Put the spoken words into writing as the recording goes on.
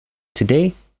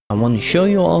Today, I want to show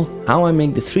you all how I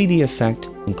make the 3D effect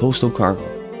in coastal cargo.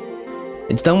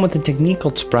 It's done with a technique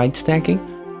called Sprite Stacking,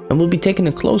 and we'll be taking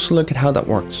a closer look at how that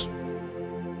works.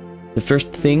 The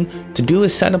first thing to do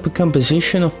is set up a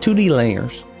composition of 2D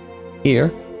layers.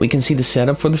 Here, we can see the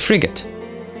setup for the frigate.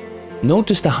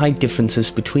 Notice the height differences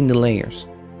between the layers.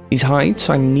 These heights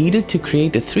are needed to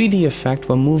create a 3D effect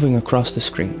when moving across the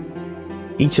screen.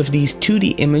 Each of these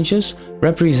 2D images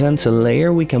represents a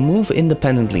layer we can move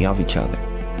independently of each other.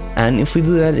 And if we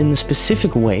do that in a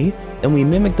specific way, then we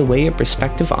mimic the way a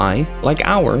perspective eye, like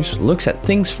ours, looks at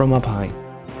things from up high.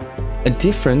 A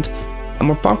different and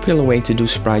more popular way to do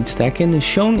sprite stacking is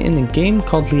shown in a game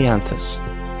called Lianthus,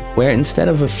 where instead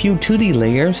of a few 2D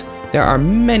layers, there are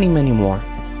many more.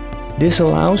 This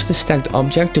allows the stacked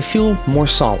object to feel more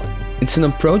solid. It's an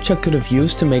approach I could have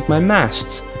used to make my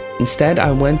masts. Instead,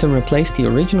 I went and replaced the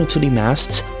original 2D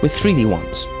masts with 3D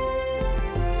ones.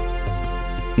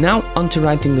 Now onto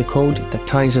writing the code that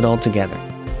ties it all together.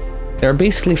 There are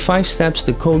basically 5 steps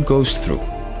the code goes through.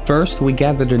 First, we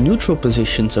gather the neutral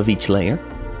positions of each layer.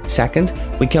 Second,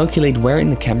 we calculate where in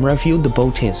the camera view the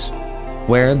boat is,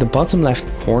 where the bottom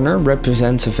left corner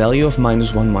represents a value of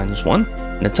 -1,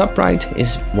 and the top right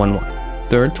is 1, 1.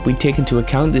 Third, we take into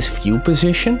account this view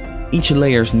position, each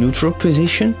layer's neutral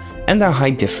position, and their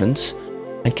height difference,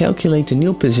 and calculate the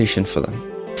new position for them.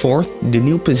 Fourth, the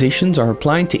new positions are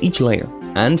applied to each layer.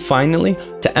 And finally,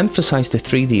 to emphasize the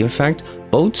 3D effect,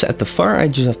 boats at the far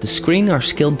edges of the screen are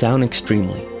scaled down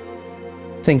extremely.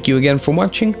 Thank you again for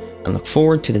watching, and look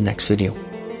forward to the next video.